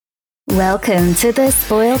Welcome to the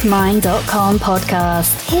SpoiledMind.com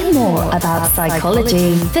podcast. Hear more about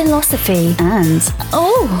psychology, philosophy, and,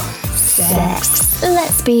 sex.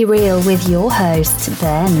 Let's be real with your host,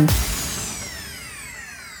 Ben.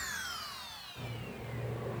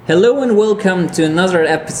 Hello and welcome to another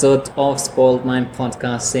episode of Spoiled Mind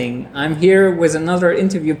Podcasting. I'm here with another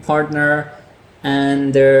interview partner,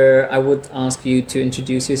 and I would ask you to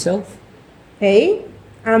introduce yourself. Hey,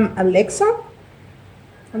 I'm Alexa.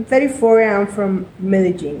 I'm 34 and I'm from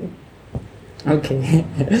Medellin. Okay.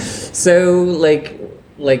 So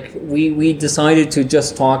we decided to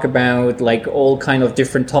just talk about all kind of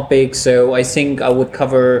different topics. So I think I would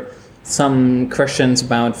cover some questions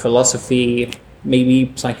about philosophy,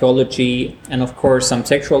 maybe psychology, and of course some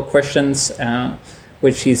sexual questions,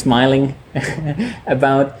 which she's smiling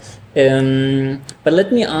about. But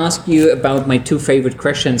let me ask you about my two favorite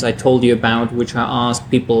questions I told you about, which I asked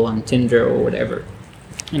people on Tinder or whatever.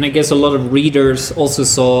 And I guess a lot of readers also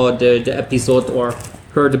saw the episode or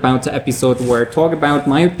heard about the episode where I talk about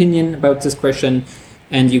my opinion about this question.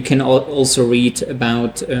 And you can also read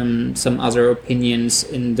about some other opinions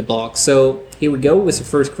in the blog. So here we go with the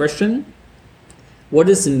first question. What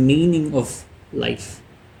is the meaning of life?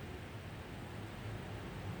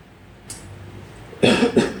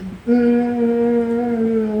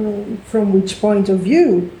 From which point of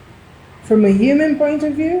view? From a human point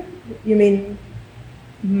of view? You mean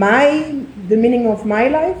the meaning of my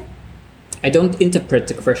life? I don't interpret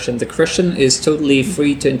the question. The question is totally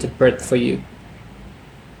free to interpret for you.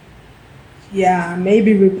 Yeah,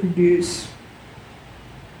 maybe reproduce.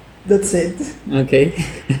 That's it. Okay.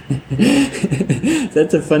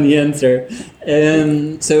 That's a funny answer.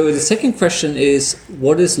 So the second question is,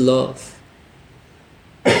 what is love?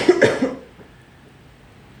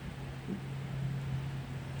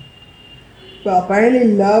 Well, apparently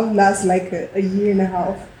love lasts like a year and a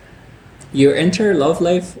half. Your entire love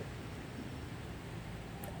life?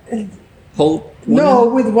 With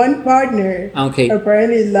one partner. Okay.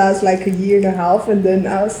 Apparently it lasts like a year and a half, and then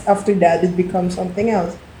after that it becomes something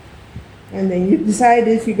else. And then you decide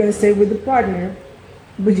if you're going to stay with the partner.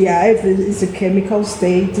 But yeah, if it's a chemical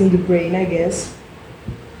state in the brain, I guess.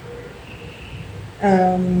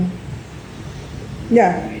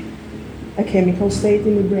 Yeah, a chemical state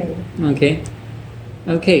in the brain.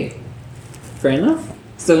 Okay. Fair enough.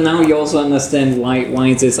 So now you also understand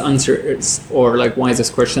why this answers or why these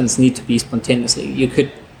questions need to be spontaneously. You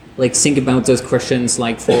could think about those questions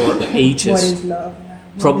for ages. What is love?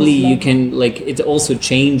 Probably you can it also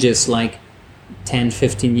changes 10,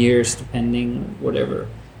 15 years depending whatever.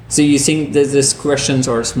 So you think that these questions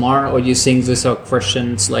are smart, or you think these are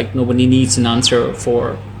questions nobody needs an answer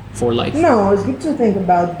for life? No, it's good to think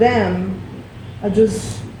about them.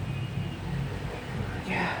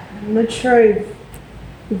 I'm not sure if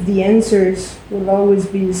the answers will always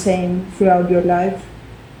be the same throughout your life.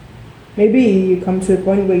 Maybe you come to a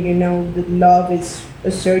point where you know that love is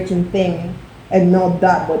a certain thing and not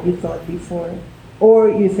that what you thought before. Or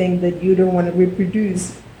you think that you don't want to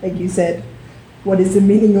reproduce, like you said, what is the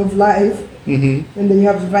meaning of life? Mm-hmm. And then you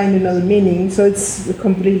have to find another meaning. So it's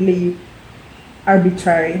completely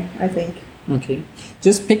arbitrary, I think. Okay.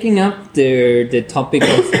 Just picking up the topic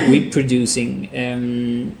of reproducing.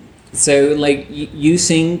 So you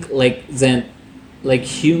think that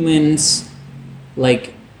humans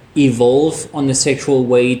evolve on a sexual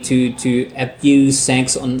way to abuse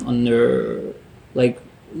sex on their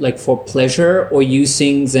for pleasure, or you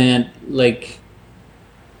think that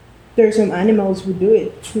there are some animals who do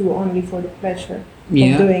it too only for the pleasure of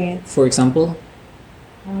doing it. For example?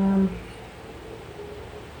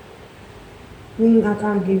 I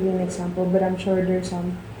can't give you an example, but I'm sure there's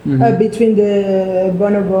some. Mm-hmm. Between the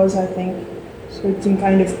bonobos, I think, certain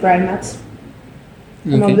kind of primates.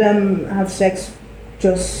 Some of them have sex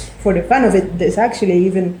just for the fun of it. There's actually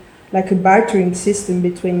even a bartering system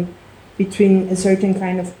between a certain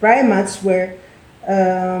kind of primates where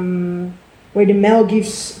the male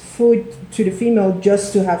gives food to the female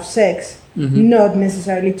just to have sex, mm-hmm. not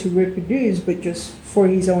necessarily to reproduce, but just for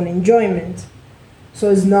his own enjoyment. So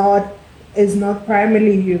it's not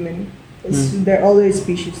primarily human. There are other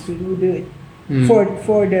species who do it for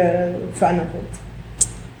the fun of it.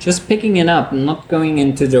 Just picking it up, not going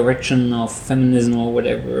into the direction of feminism or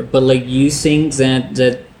whatever, but you think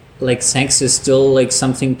that sex is still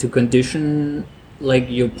something to condition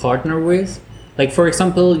your partner with? For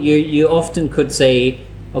example, you often could say,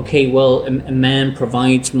 okay, well, a man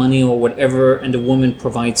provides money or whatever, and a woman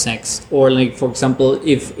provides sex. Or for example,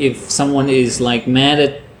 if someone is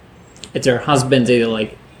mad at their husband, they're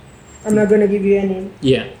I'm not gonna give you any.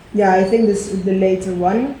 Yeah. Yeah, I think this is the later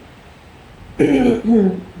one.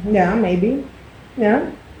 Yeah, maybe.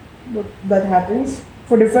 Yeah, but that happens.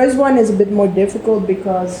 For the first one, it's a bit more difficult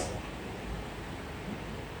because,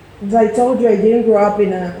 as I told you, I didn't grow up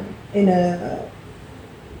in a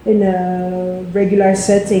in a regular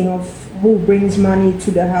setting of who brings money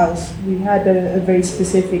to the house. We had a very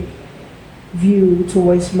specific view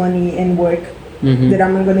towards money and work that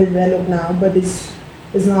I'm not going to develop now, but it's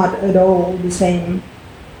not at all the same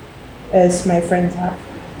as my friends have.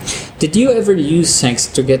 Did you ever use sex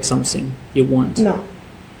to get something you want? No,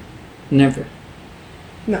 Never.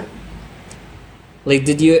 no. Like,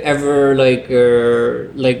 did you ever like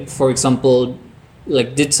for example,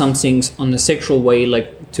 like did some things on a sexual way,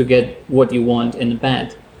 like to get what you want in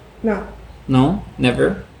bed? No. No,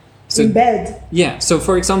 never. So In bed. yeah. So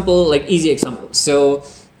for example, like easy example. So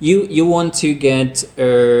you want to get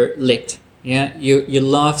licked. Yeah. You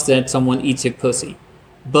love that someone eats your pussy,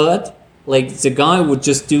 but like the guy would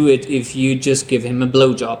just do it if you just give him a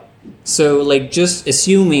blowjob. So like just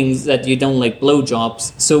assuming that you don't like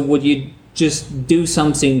blowjobs. So would you just do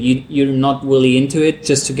something you're not really into it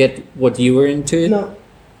just to get what you were into it? No.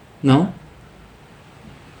 No?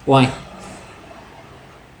 Why?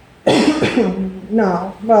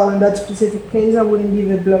 No. Well, in that specific case, I wouldn't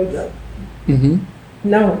give a blowjob. Mm-hmm.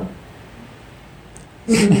 No.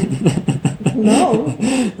 No.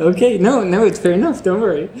 Okay, no, it's fair enough. Don't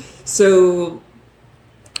worry. So,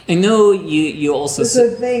 I know you also. It's a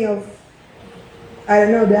thing of, I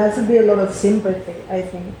don't know, there has to be a lot of sympathy, I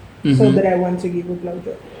think, so that I want to give a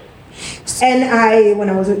blowjob. And when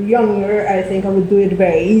I was younger, I think I would do it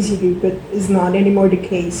very easily, but it's not anymore the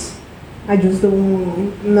case. I just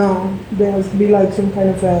don't know. There has to be like some kind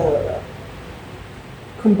of a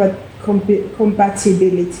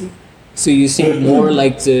compatibility. So you think more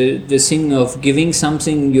like the thing of giving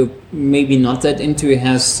something you're maybe not that into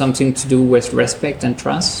has something to do with respect and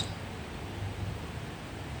trust?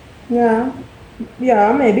 Yeah.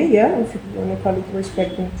 Yeah, maybe, yeah, if you want to call it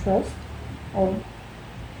respect and trust. Or,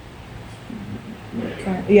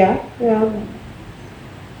 yeah.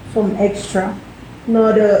 Some extra.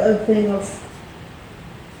 Not a thing of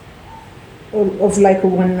like a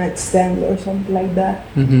one night stand or something like that.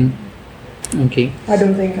 Mm-hmm. Okay. I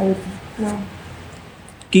don't think I would. No.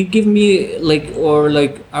 Give me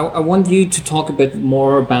I want you to talk a bit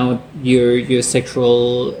more about your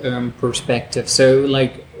sexual perspective. So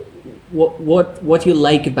like, what you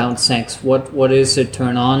like about sex? What is a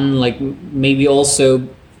turn on? Like maybe also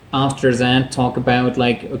after that talk about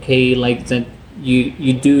like, okay, like that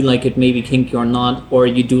you do like it maybe kinky or not, or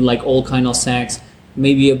you do like all kind of sex.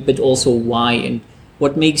 Maybe a bit also why and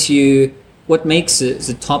what makes the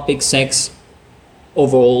topic sex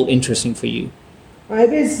overall interesting for you? I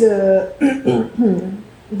guess the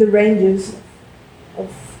ranges of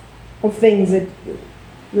things that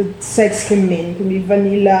sex can mean. It can be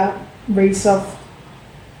vanilla, very soft,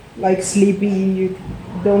 like sleepy, you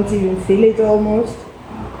don't even feel it almost.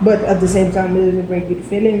 But at the same time, it is a very good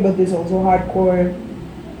feeling. But there's also hardcore,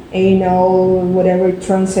 anal, whatever,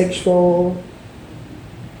 transsexual.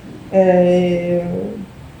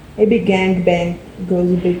 Maybe gangbang goes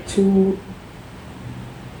a bit too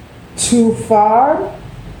far,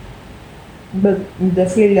 but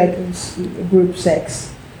definitely like group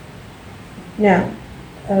sex. Yeah.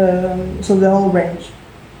 So the whole range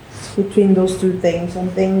between those two things,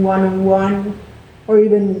 something one-on-one, or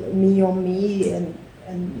even me on me, and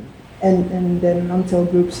then until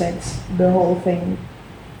group sex, the whole thing.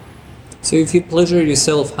 So if you pleasure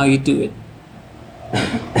yourself, how you do it?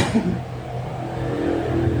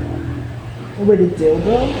 With a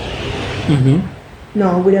dildo? Mm-hmm.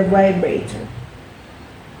 No, with a vibrator.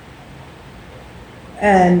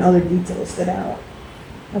 And other details that I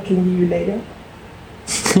can give you later.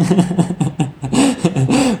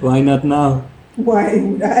 Why not now? Why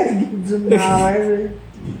would I give them now? I will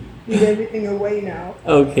give everything away now.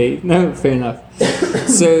 Okay, no, fair enough.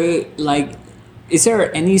 So, like, is there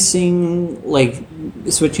anything, like,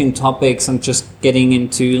 switching topics and just getting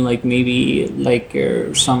into, like, maybe, like,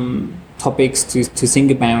 some topics to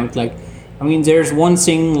think about? Like, I mean, there's one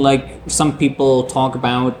thing, like, some people talk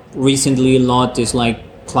about recently a lot is, like,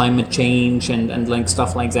 climate change and like,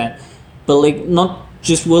 stuff like that. But, like, not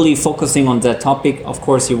just really focusing on that topic. Of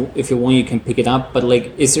course, if you want, you can pick it up. But,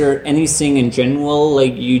 like, is there anything in general,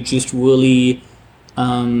 like, you just really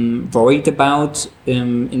worried about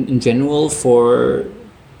in general for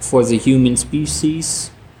the human species,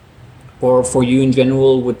 or for you in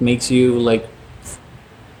general, what makes you like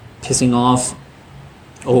pissing off,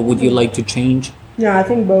 or would you like to change? Yeah, I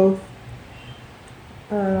think both.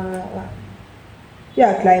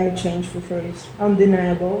 Yeah, climate change for sure is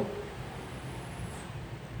undeniable.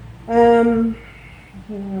 Um,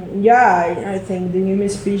 yeah, I think the human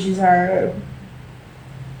species are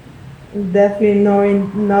definitely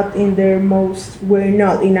not in their most. We're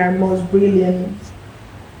not in our most brilliant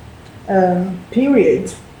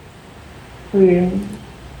period. We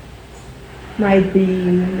might be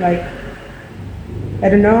like, I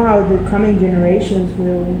don't know how the coming generations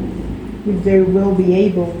will, if they will be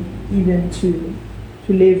able even to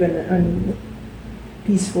live in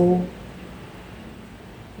peaceful.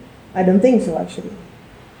 I don't think so, actually.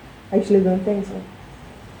 I actually don't think so.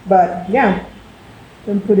 But yeah,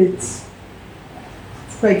 don't put it. It's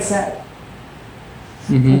quite sad.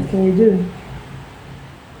 What can you do?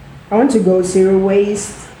 I want to go zero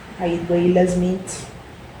waste. I eat way less meat.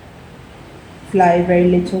 Fly very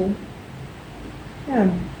little. Yeah,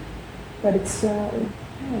 but it's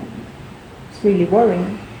really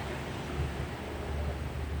worrying.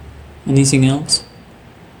 Anything else?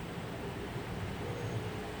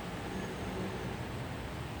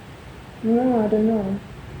 No, I don't know.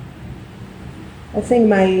 I think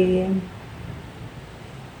my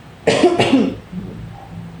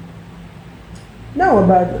no,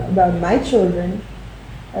 about my children.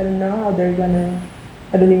 I don't know how they're gonna.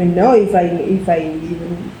 I don't even know if I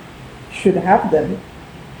even should have them.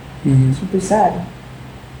 Super sad.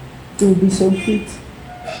 It would be so cute.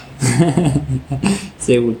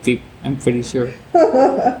 They would be. I'm pretty sure.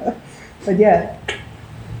 But yeah,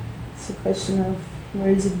 it's a question of where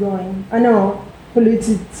is it going? I know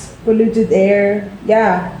polluted air.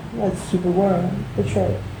 Yeah, that's super warm for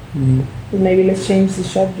sure. But maybe let's change the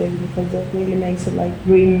subject because that really makes it like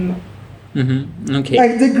grim. Okay.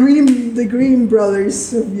 Like the Green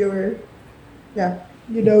Brothers of your, yeah,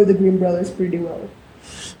 you know the Green Brothers pretty well.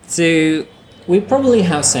 So we probably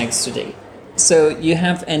have sex today. So you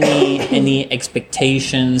have any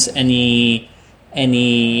expectations, any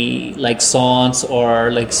like thoughts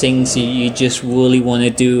or like things you just really want to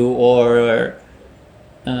do, or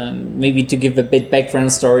maybe to give a bit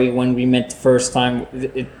background story. When we met the first time,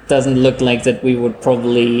 it doesn't look like that we would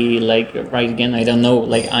probably like right again. I don't know.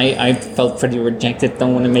 Like I felt pretty rejected.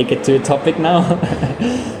 Don't want to make it to a topic now.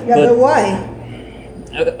 Yeah, but why?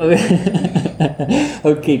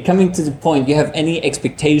 Okay, coming to the point, you have any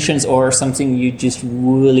expectations or something you just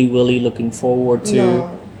really looking forward to?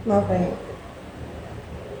 No, nothing.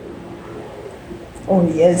 Oh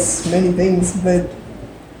yes, many things, but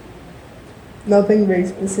nothing very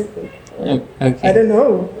specific. Okay. I don't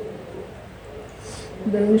know.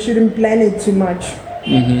 Then we shouldn't plan it too much.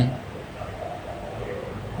 I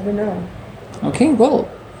don't know. Okay, well,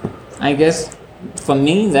 I guess for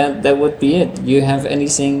me that would be it. You have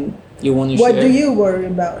anything you want to share? What do you worry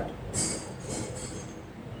about?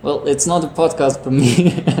 Well, it's not a podcast for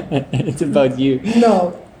me. It's about you.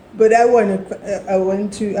 No, but I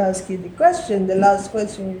want to ask you the question, the last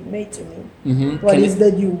question you made to me. What is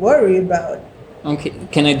that you worry about? Okay,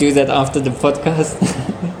 can I do that after the podcast?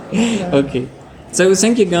 No. Okay. So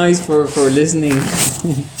thank you guys for listening.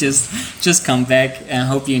 just come back and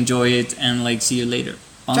hope you enjoy it and like see you later.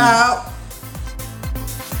 Bye. Ciao.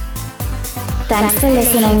 Thanks for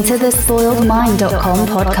listening to the SpoiledMind.com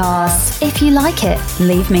podcast. If you like it,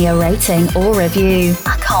 leave me a rating or review.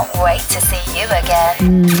 I can't wait to see you again.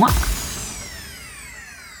 Mwah.